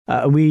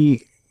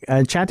We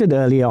chatted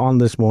earlier on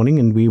this morning,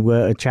 and we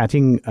were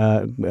chatting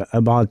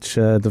about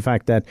the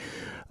fact that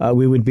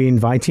we would be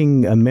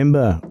inviting a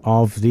member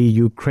of the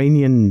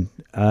Ukrainian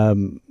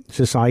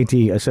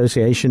Society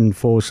Association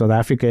for South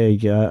Africa,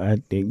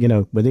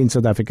 within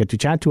South Africa, to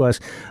chat to us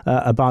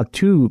about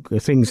two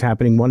things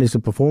happening. One is the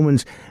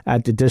performance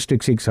at the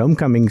District 6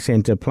 Homecoming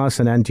Centre, plus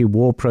an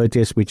anti-war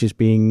protest which is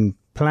being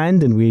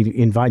planned, and we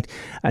invite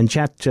and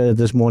chat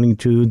this morning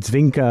to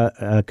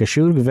Dzvinka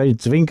Kashur.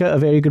 Dzvinka, a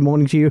very good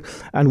morning to you,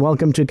 and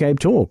welcome to Cape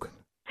Talk.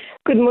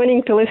 Good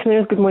morning to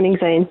listeners. Good morning,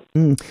 Zain.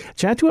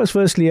 Chat to us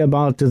firstly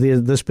about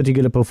this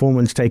particular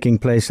performance taking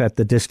place at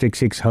the District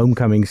 6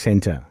 Homecoming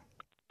Centre.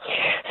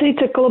 So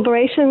it's a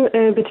collaboration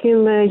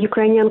between the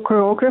Ukrainian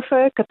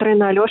choreographer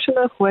Katerina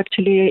Alyoshina, who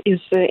actually is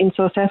in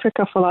South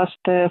Africa for the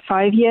last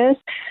 5 years,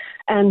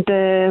 and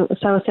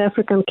South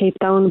African Cape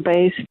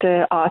Town-based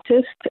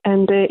artist.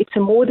 And it's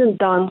a modern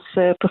dance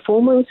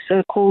performance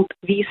called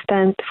We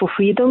Stand for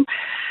Freedom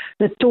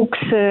that talks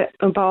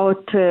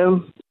about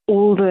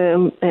all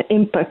the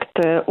impact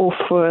of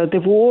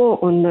the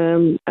war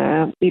on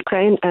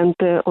Ukraine and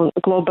on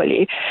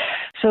globally.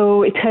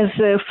 So it has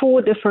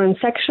 4 different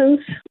sections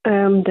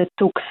that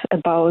talks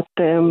about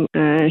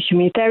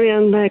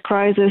humanitarian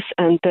crisis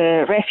and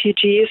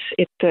refugees.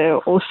 It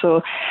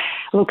also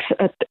looks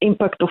at the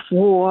impact of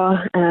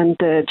war and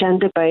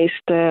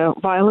gender-based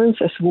violence,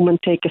 as women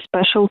take a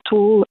special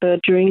toll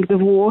during the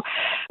war,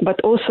 but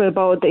also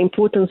about the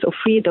importance of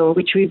freedom,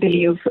 which we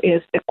believe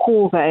is a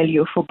core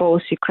value for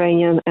both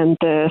Ukrainian and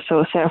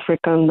South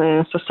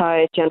African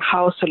society, and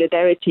how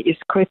solidarity is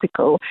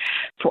critical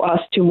for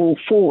us to move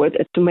forward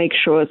and to make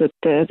sure that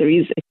there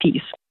is a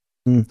peace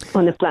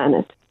on the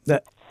planet.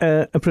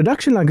 A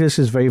production like this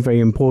is very, very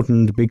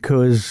important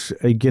because,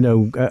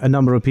 a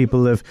number of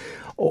people have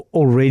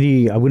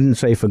already, I wouldn't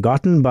say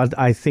forgotten, but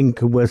I think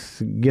with,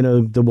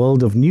 the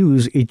world of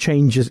news, it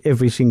changes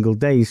every single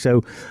day.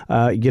 So,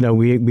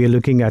 we're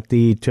looking at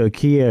the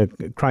Turkey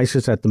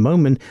crisis at the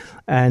moment,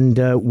 and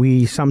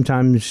we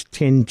sometimes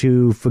tend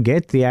to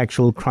forget the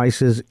actual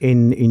crisis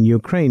in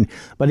Ukraine.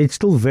 But it's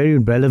still very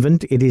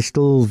relevant. It is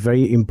still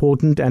very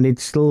important, and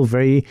it's still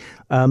very,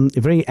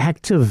 very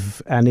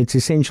active. And it's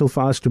essential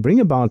for us to bring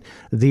about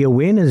the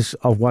awareness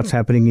of what's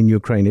happening in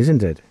Ukraine,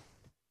 isn't it?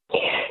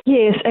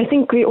 Yes, I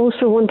think we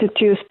also wanted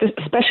to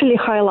especially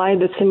highlight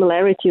the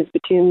similarities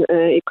between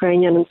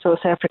Ukrainian and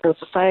South African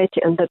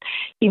society, and that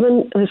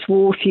even this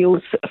war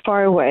feels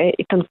far away,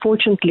 it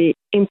unfortunately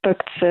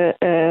impacts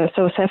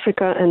South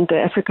Africa and the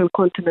African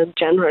continent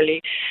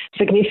generally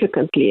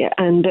significantly.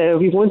 And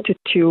we wanted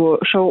to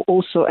show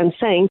also and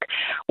thank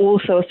all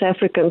South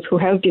Africans who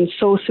have been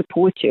so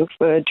supportive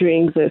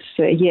during this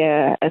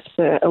year, as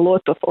a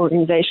lot of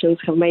organizations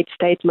have made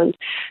statements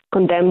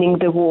condemning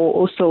the war.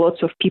 Also,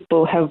 lots of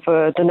people have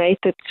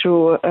donated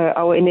through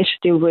our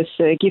initiative with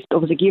Gift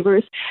of the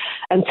Givers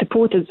and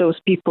supported those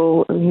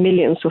people,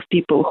 millions of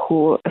people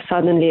who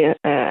suddenly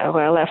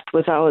were left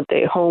without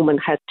their home and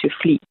had to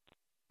flee.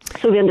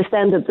 So we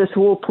understand that this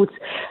war puts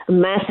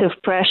massive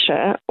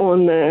pressure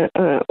on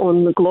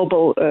the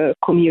global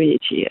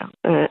community,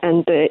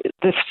 and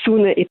the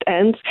sooner it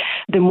ends,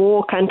 the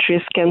more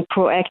countries can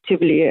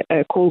proactively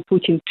call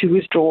Putin to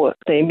withdraw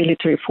their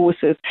military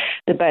forces,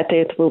 the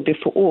better it will be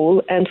for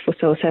all and for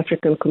South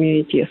African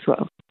community as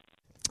well.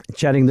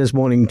 Chatting this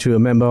morning to a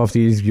member of the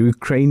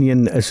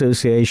Ukrainian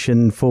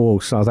Association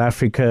for South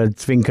Africa,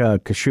 Dzvinka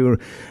Kashur.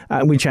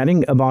 We're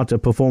chatting about a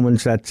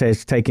performance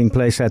that's taking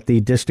place at the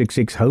District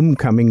 6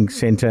 Homecoming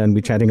Centre, and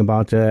we're chatting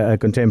about a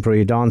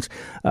contemporary dance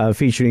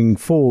featuring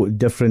 4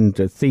 different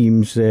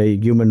themes: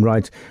 human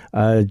rights,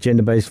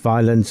 gender-based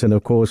violence, and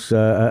of course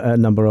a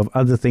number of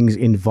other things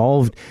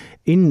involved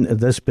in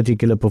this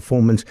particular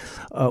performance.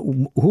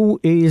 Who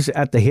is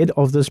at the head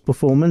of this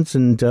performance,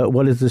 and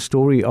what is the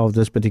story of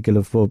this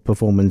particular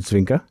performance,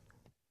 Dzvinka?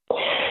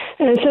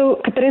 So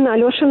Katerina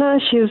Alyoshina,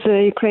 she's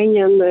a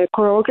Ukrainian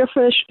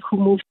choreographer who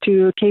moved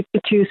to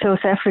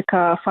South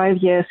Africa 5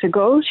 years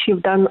ago.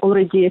 She's done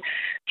already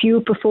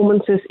few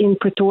performances in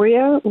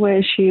Pretoria,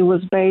 where she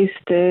was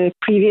based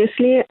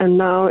previously, and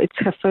now it's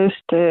her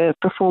first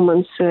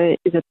performance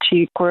that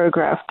she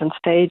choreographed and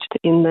staged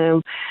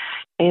in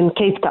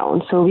Cape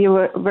Town. So we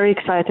were very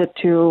excited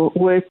to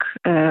work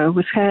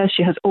with her.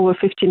 She has over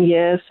 15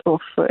 years of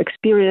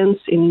experience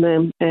in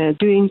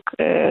doing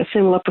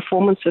similar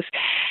performances.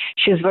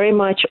 She's very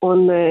much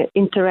on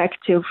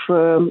interactive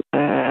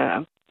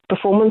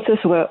performances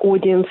where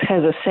audience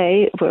has a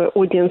say, where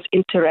audience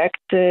interact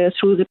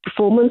through the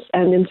performance.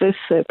 And in this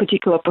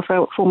particular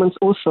performance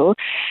also,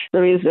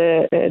 there is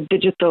a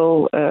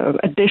digital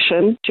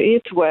addition to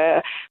it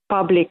where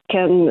public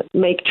can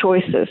make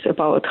choices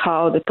about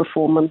how the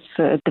performance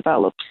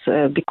develops,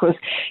 because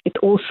it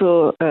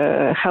also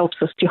helps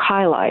us to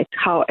highlight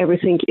how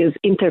everything is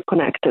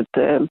interconnected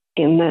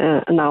in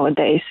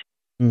nowadays.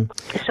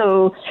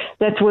 So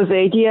that was the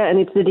idea, and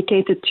it's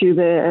dedicated to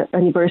the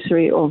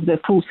anniversary of the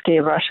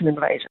full-scale Russian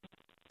invasion.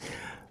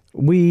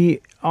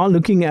 We are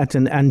looking at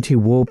an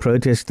anti-war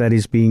protest that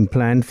is being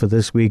planned for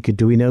this week.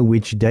 Do we know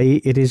which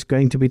day it is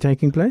going to be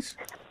taking place?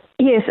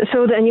 Yes,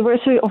 so the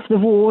anniversary of the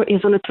war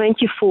is on the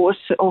 24th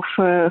of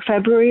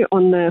February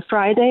on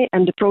Friday,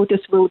 and the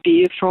protest will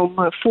be from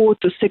 4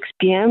 to 6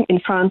 p.m. in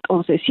front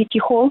of the City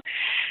Hall.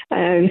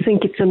 We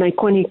think it's an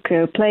iconic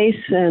place,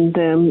 and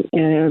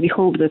we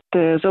hope that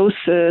those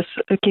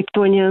Cape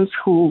Townians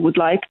who would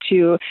like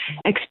to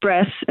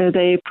express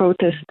their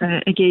protest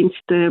against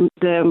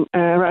the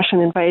Russian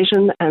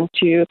invasion and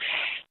to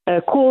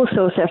call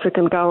South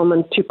African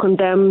government to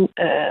condemn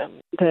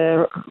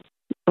the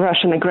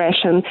Russian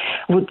aggression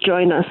would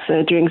join us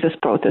during this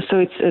protest. So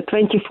it's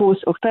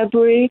 24th of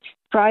February,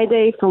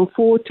 Friday, from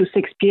 4 to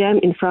 6 p.m.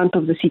 in front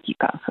of the City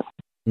Council,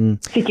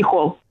 City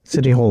Hall.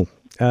 City Hall.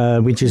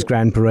 Which is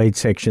Grand Parade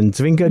section.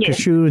 Zvínka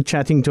Kachur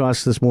chatting to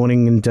us this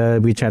morning, and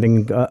we're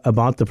chatting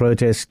about the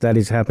protest that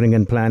is happening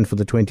and planned for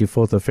the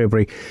 24th of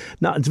February.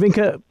 Now,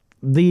 Zvínka,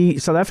 the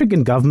South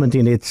African government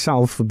in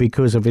itself,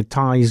 because of its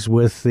ties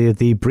with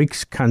the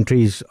BRICS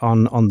countries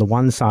on the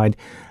one side,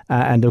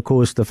 and of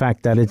course the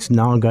fact that it's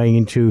now going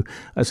into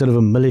a sort of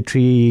a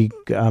military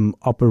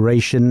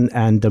operation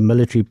and a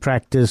military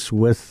practice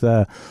with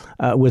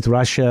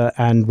Russia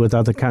and with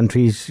other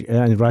countries,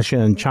 Russia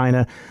and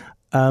China,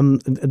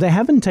 they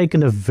haven't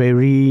taken a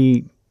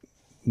very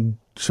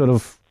sort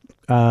of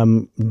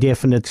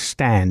definite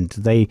stand.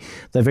 They're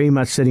very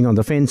much sitting on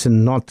the fence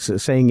and not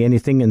saying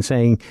anything, and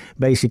saying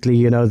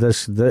basically,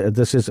 this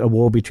is a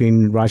war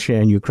between Russia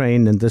and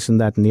Ukraine and this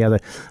and that and the other.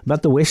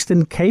 But the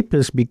Western Cape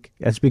has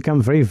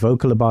become very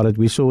vocal about it.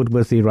 We saw it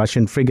with the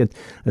Russian frigate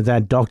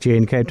that docked here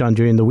in Cape Town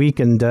during the week,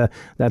 and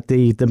that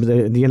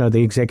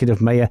the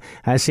executive mayor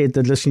has said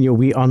that, listen,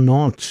 we are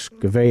not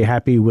very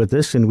happy with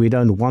this, and we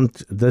don't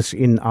want this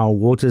in our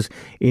waters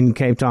in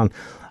Cape Town.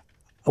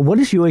 What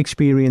has your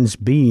experience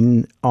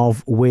been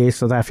of where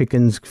South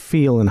Africans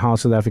feel and how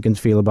South Africans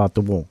feel about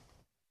the war?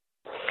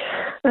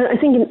 I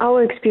think in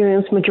our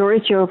experience,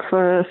 majority of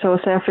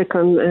South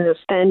African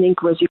standing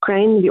was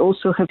Ukraine. We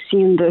also have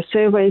seen the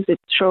surveys that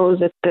show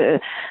that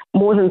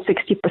more than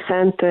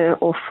 67%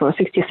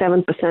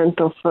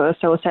 of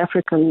South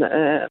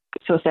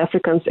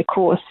Africans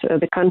across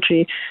the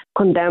country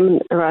condemn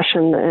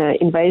Russian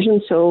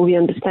invasion. So we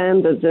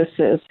understand that this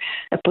is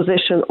a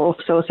position of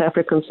South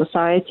African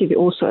society. We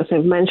also, as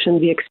I've mentioned,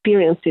 we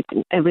experience it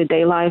in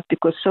everyday life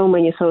because so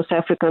many South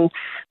Africans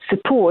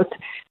support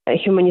a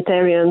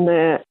humanitarian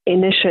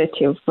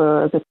initiative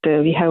that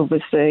we have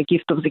with the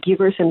Gift of the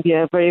Givers, and we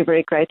are very,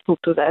 very grateful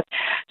to that.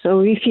 So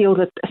we feel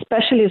that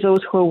especially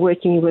those who are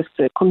working with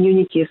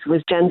communities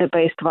with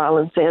gender-based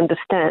violence, they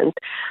understand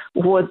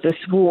what this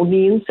war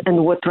means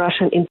and what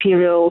Russian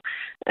imperial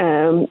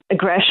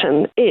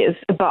aggression is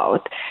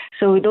about.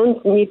 So we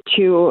don't need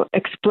to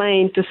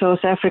explain to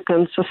South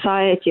African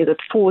society that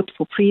fought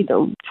for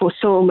freedom for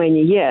so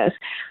many years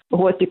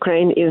what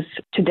Ukraine is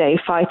today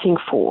fighting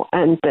for,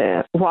 and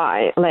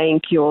why laying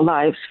your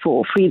lives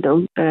for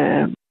freedom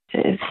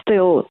is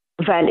still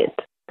valid.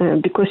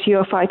 Because you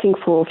are fighting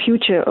for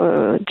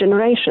future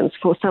generations,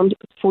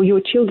 for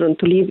your children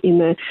to live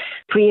in a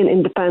free and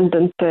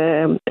independent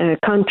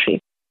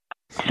country.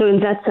 So in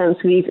that sense,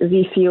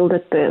 we feel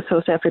that the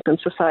South African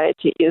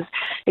society is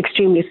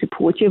extremely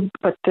supportive,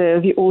 but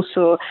we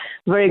also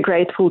very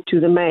grateful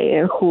to the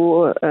mayor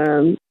who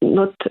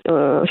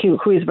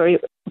is very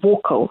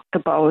vocal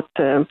about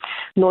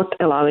not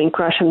allowing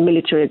Russian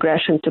military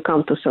aggression to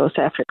come to South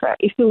Africa.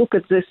 If you look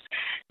at this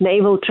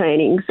naval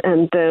trainings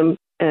and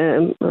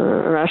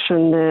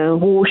Russian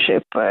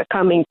warship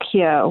coming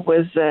here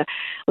with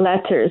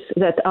letters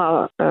that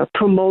are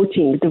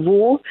promoting the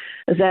war,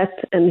 that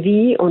and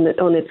V on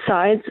its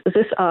sides,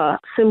 these are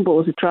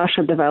symbols that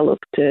Russia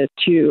developed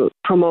to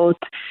promote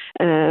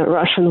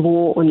Russian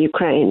war on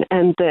Ukraine.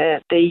 And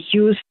they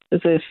used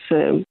this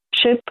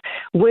ship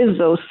with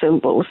those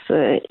symbols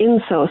in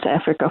South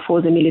Africa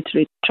for the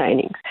military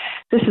trainings.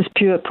 This is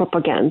pure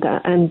propaganda,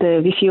 and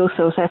we feel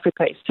South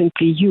Africa is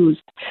simply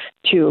used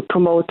to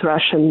promote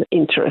Russian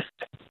interests.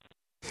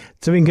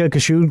 Zvínka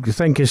Kachur,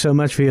 thank you so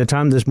much for your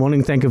time this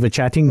morning. Thank you for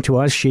chatting to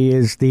us. She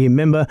is the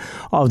member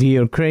of the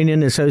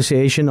Ukrainian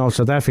Association of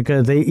South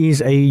Africa. There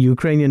is a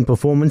Ukrainian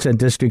performance at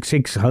District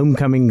 6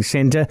 Homecoming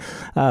Centre,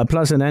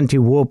 plus an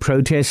anti-war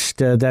protest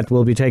that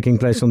will be taking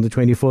place on the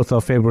 24th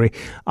of February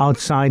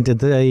outside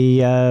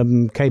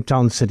the Cape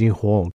Town City Hall.